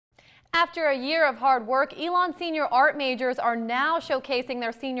After a year of hard work, ELN senior art majors are now showcasing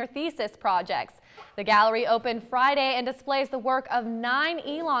their senior thesis projects. The gallery opened Friday and displays the work of 9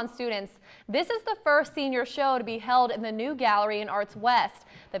 ELN students. This is the first senior show to be held in the new gallery in Arts West.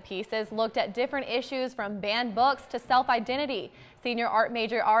 The pieces looked at different issues from banned books to self-identity. Senior art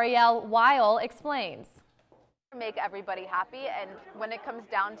major Ariel Weil explains. Make everybody happy, and when it comes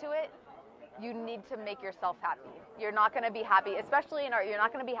down to it, you need to make yourself happy. You're not going to be happy, especially in art, you're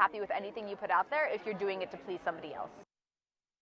not going to be happy with anything you put out there if you're doing it to please somebody else.